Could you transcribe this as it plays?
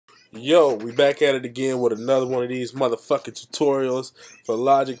Yo, we back at it again with another one of these motherfucking tutorials for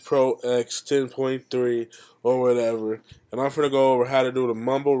Logic Pro X 10.3 or whatever. And I'm finna go over how to do the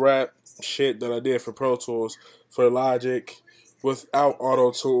mumble rap shit that I did for Pro Tools for Logic without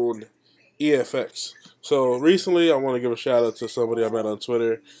auto-tune EFX. So recently I want to give a shout out to somebody I met on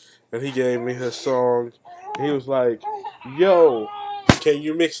Twitter, and he gave me his song. And he was like, yo, can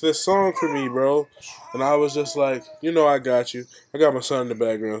you mix this song for me, bro? And I was just like, you know, I got you. I got my son in the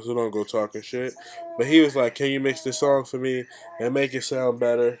background, so don't go talking shit. But he was like, can you mix this song for me and make it sound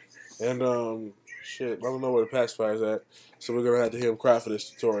better? And, shit, I don't know where the pacifier's at, so we're going to have to hear him cry for this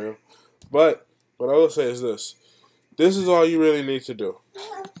tutorial. But what I will say is this. This is all you really need to do.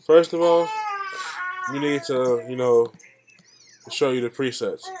 First of all, you need to, you know, show you the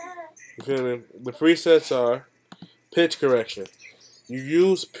presets. You feel me? The presets are pitch correction. You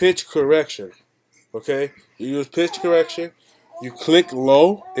use pitch correction. Okay? You use pitch correction. You click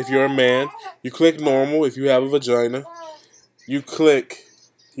low if you're a man. You click normal if you have a vagina. You click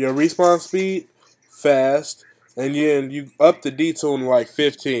your response speed fast. And then you up the detune like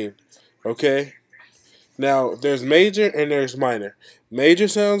 15. Okay? Now, there's major and there's minor. Major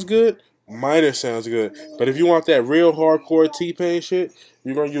sounds good. Minor sounds good. But if you want that real hardcore T-Pain shit,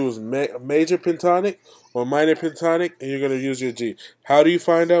 you're going to use major pentonic or minor pentonic, and you're going to use your G. How do you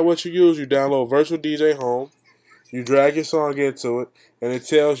find out what you use? You download Virtual DJ Home. You drag your song into it, and it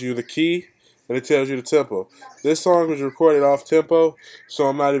tells you the key, and it tells you the tempo. This song was recorded off tempo, so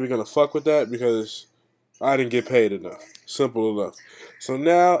I'm not even going to fuck with that because I didn't get paid enough. Simple enough. So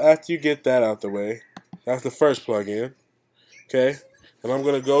now, after you get that out the way, that's the first plugin. Okay? And I'm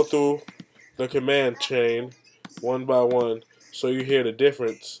going to go through the command chain one by one so you hear the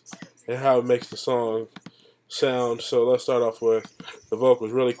difference and how it makes the song sound. So let's start off with the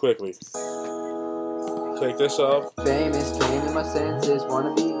vocals really quickly. Take this off. Famous, came to my senses,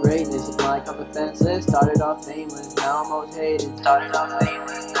 wanna be greatness, it's like I'm defenseless. Started off nameless, now I'm most hated.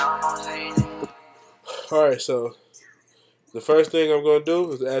 Alright, so the first thing I'm going to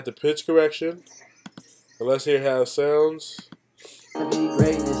do is add the pitch correction. And let's hear how it sounds. Wanna be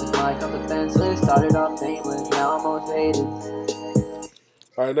greatness, it's like I'm defenseless. Started off nameless, now I'm most hated.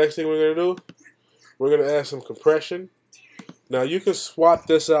 Alright, next thing we're going to do, we're going to add some compression. Now, you can swap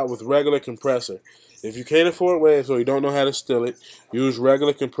this out with regular compressor. If you can't afford waves or you don't know how to still it, use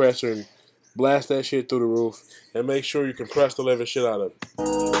regular compressor and blast that shit through the roof. And make sure you compress the living shit out of it.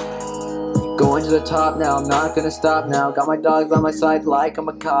 Going to the top now, I'm not gonna stop now. Got my dog by my side like I'm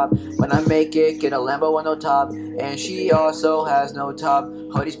a cop. When I make it, get a Lambo with no top. And she also has no top.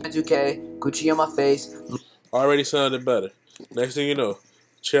 Hoodie spent 2K, Gucci on my face. Already sounded better. Next thing you know,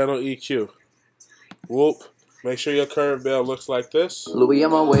 channel EQ. Whoop. Make sure your curve bell looks like this. Louis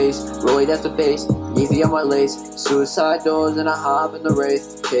on my waist, Roy that's the face, Yeezy on my lace. Suicide doors and I hop in the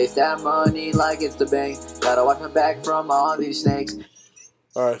race. Chase that money like it's the bank. Gotta watch my back from all these snakes.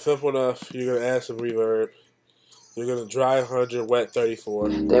 Alright, simple enough. You're going to add some reverb. You're going to dry 100, wet 34.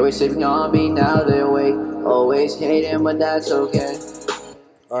 They were sitting on me, now they're awake. Always hating, but that's okay.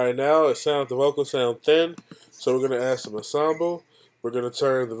 Alright, now the vocals sound thin. So we're going to add some ensemble. We're going to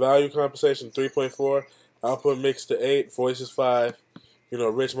turn the value compensation 3.4. Output mix to 8, voices 5. You know,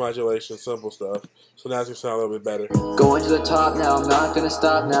 rich modulation, simple stuff. So now it's going to sound a little bit better. Going to the top now, I'm not gonna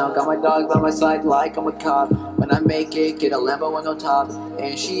stop now. Got my dog by my side like I'm a cop. When I make it, get a Lambo with no top.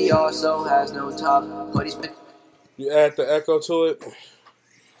 And she also has no top. Hoodie spent. You add the echo to it.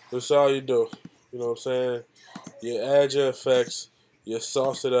 That's all you do. You know what I'm saying? You add your effects. You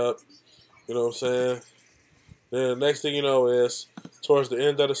sauce it up. You know what I'm saying? Then the next thing you know is, towards the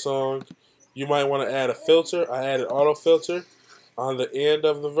end of the song, you might want to add a filter. I added auto filter on the end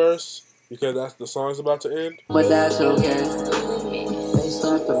of the verse because that's the song's about to end. But that's okay. They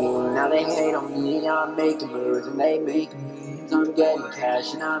start for me, now they hate on me. I'm making moves and they make memes. I'm getting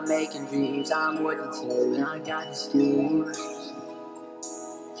cash and I'm making dreams. I'm working too and I got the skills.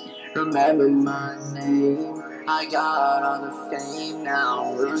 Remember my name. I got all the fame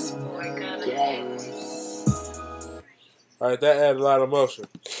now. Running games. Alright, that added a lot of emotion.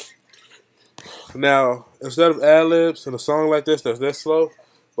 Now, instead of ad-libs in a song like this that's this slow,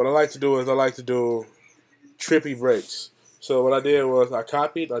 what I like to do is I like to do trippy breaks. So what I did was I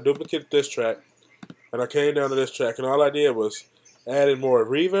duplicated this track, and I came down to this track, and all I did was added more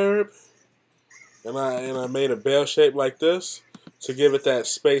reverb, and I made a bell shape like this to give it that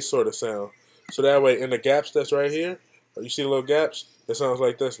space sort of sound. So that way, in the gaps that's right here, you see the little gaps? It sounds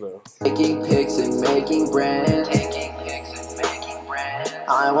like this now. Making pics and making brands.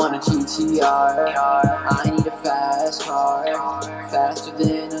 I want a GTR. I need a fast car. Faster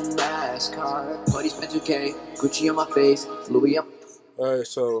than a NASCAR. Buddy spent 2K. Gucci on my face. Louis on. Alright,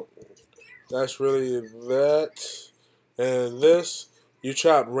 so that's really that. And this, you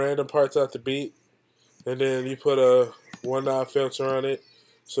chop random parts out the beat, and then you put a 1/9 filter on it,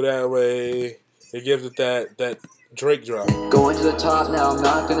 so that way it gives it that Drake drop. Going to the top now, I'm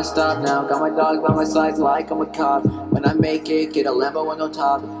not gonna stop now. Got my dogs by my side like I'm a cop. When I make it, get a Lambo with no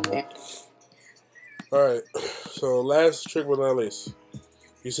top. Alright, so last trick but not least.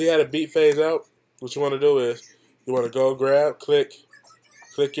 You see how the beat fades out? What you want to do is, you want to go click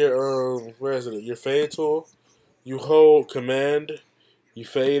your, where is it? Your fade tool. You hold command, you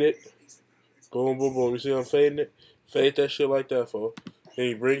fade it. Boom, boom, boom. You see I'm fading it? Fade that shit like that, folks. Then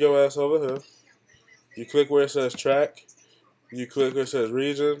you bring your ass over here. You click where it says track. You click where it says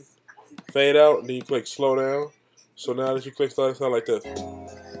region. Fade out, and then you click slow down. So now that you click slow, it sounds like this.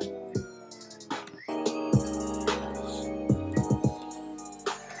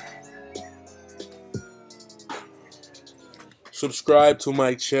 Subscribe to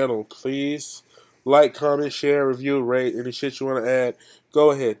my channel, please. Like, comment, share, review, rate, any shit you want to add.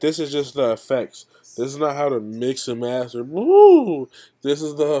 Go ahead. This is just the effects. This is not how to mix and master. Woo! This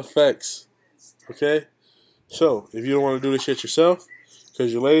is the effects. Okay? So, if you don't want to do this shit yourself,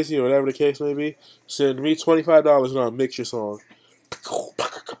 because you're lazy or whatever the case may be, send me $25 and I'll mix your song.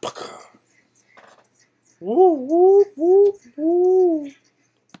 Woo, woo.